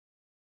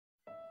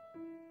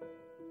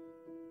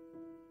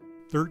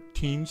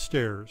13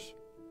 stairs.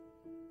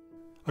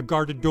 A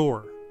guarded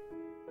door.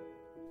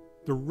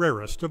 The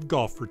rarest of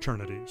golf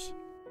fraternities.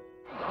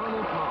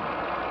 Arnold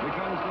Palmer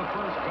becomes the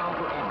first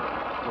golfer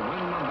ever to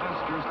win the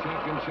Masters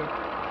Championship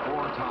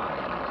 4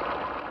 times.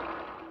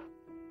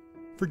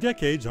 For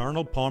decades,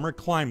 Arnold Palmer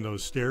climbed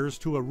those stairs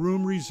to a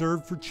room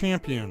reserved for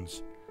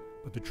champions.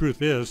 But the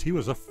truth is, he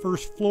was a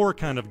first-floor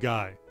kind of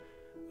guy.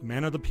 A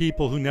man of the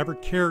people who never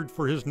cared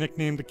for his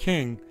nickname, the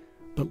King,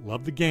 but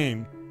loved the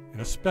game,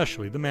 and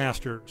especially the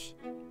Masters.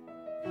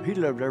 He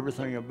loved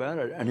everything about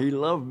it, and he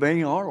loved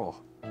being Arnold.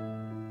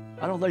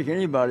 I don't think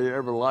anybody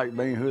ever liked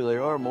being who they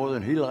are more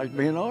than he liked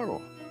being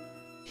Arnold.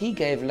 He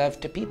gave love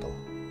to people.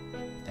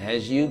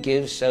 As you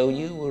give, so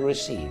you will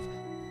receive.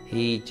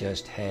 He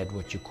just had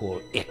what you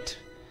call it.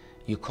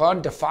 You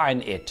can't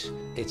define it.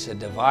 It's a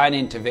divine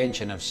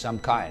intervention of some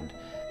kind.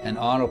 And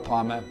Arnold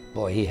Palmer,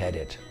 boy, he had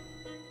it.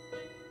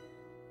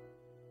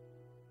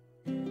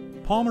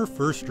 Palmer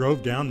first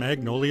drove down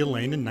Magnolia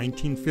Lane in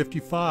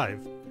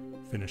 1955,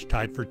 finished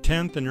tied for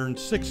 10th and earned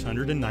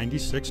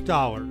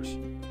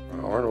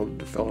 $696.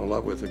 Arnold fell in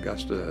love with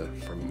Augusta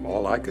from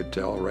all I could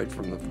tell, right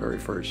from the very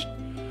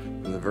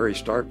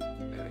start.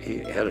 He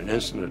had an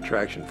instant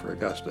attraction for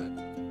Augusta.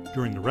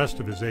 During the rest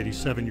of his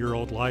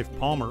 87-year-old life,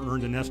 Palmer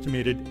earned an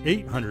estimated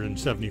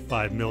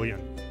 $875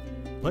 million.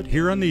 But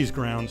here on these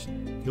grounds,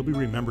 he'll be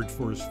remembered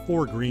for his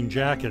 4 green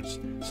jackets,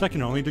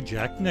 second only to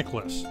Jack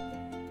Nicklaus.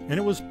 And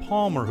it was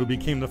Palmer who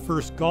became the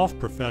first golf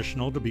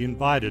professional to be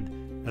invited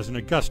as an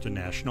Augusta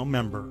National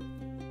member.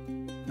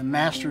 The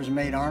Masters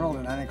made Arnold,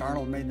 and I think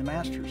Arnold made the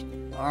Masters.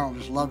 Arnold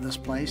just loved this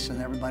place, and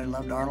everybody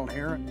loved Arnold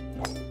here.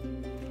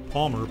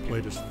 Palmer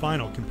played his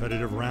final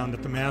competitive round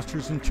at the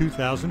Masters in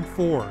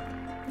 2004,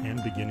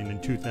 and beginning in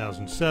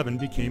 2007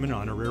 became an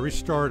honorary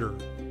starter.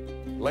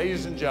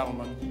 Ladies and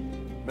gentlemen,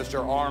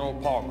 Mr.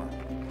 Arnold Palmer.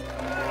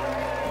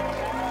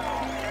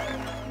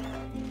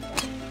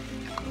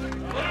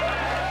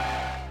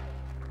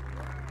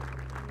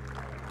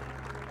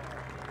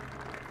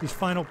 His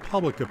final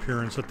public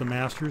appearance at the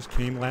Masters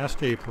came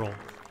last April,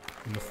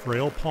 and the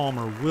frail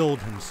Palmer willed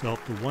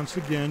himself to once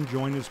again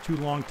join his 2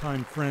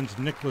 longtime friends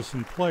Nicklaus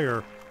and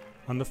Player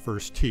on the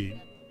first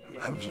tee.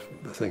 That was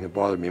the thing that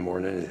bothered me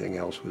more than anything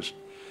else, was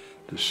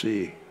to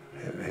see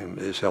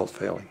his health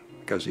failing,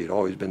 because he had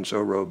always been so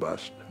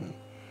robust and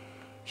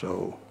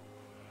so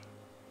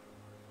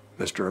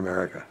Mr.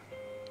 America.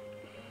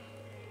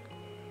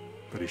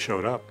 But he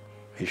showed up.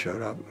 He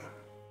showed up.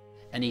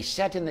 And he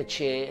sat in the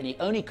chair, and he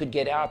only could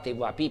get out there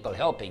by people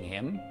helping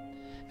him,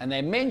 and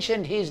they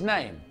mentioned his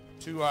name.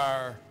 To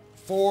our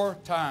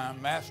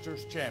 4-time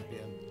Masters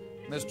champion,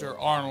 Mr.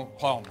 Arnold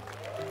Palmer.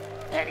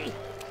 And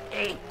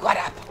he got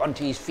up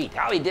onto his feet.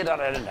 How he did it,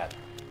 I don't know.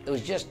 It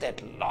was just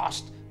that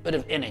last bit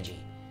of energy.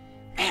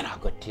 And I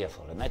got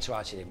tearful, and that's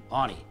why I said to him,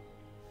 Arnie,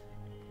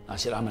 I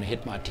said, I'm going to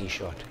hit my tee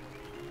shot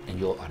in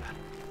your honor.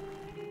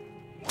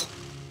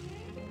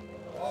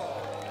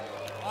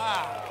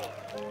 Wow.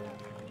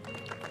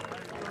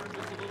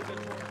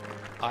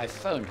 I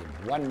phoned him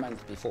 1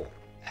 month before,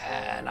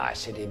 and I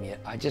said to him,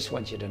 I just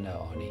want you to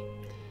know, Arnie,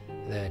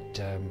 that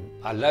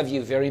I love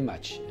you very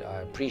much.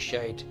 I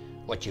appreciate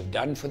what you've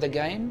done for the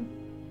game,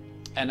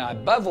 and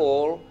above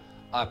all,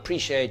 I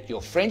appreciate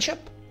your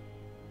friendship.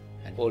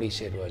 And all he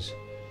said was,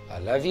 I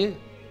love you,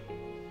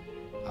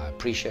 I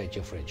appreciate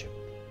your friendship.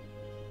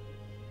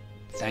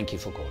 Thank you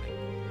for calling.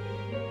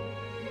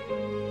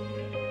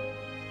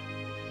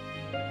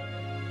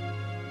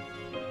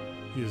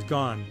 He is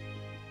gone,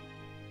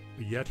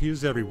 but yet he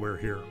is everywhere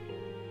here,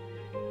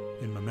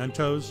 in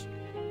mementos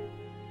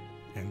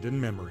and in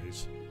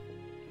memories.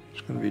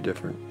 It's going to be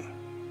different,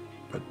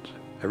 but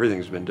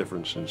everything's been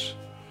different since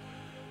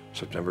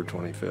September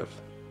 25th.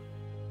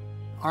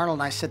 Arnold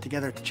and I sit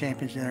together at the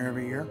Champions Dinner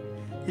every year.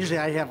 Usually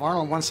I have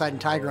Arnold on one side and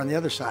Tiger on the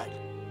other side.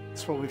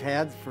 That's what we've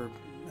had for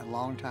a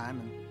long time,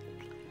 and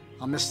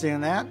I'll miss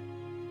doing that.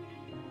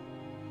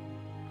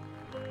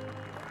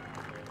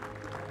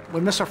 We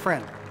miss our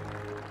friend.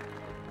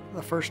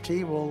 The first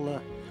tee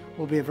will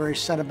be a very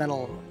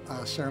sentimental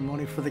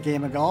ceremony for the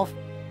game of golf.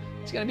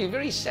 It's going to be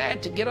very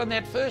sad to get on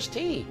that first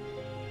tee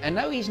and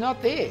know he's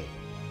not there,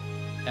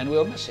 and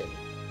we'll miss him.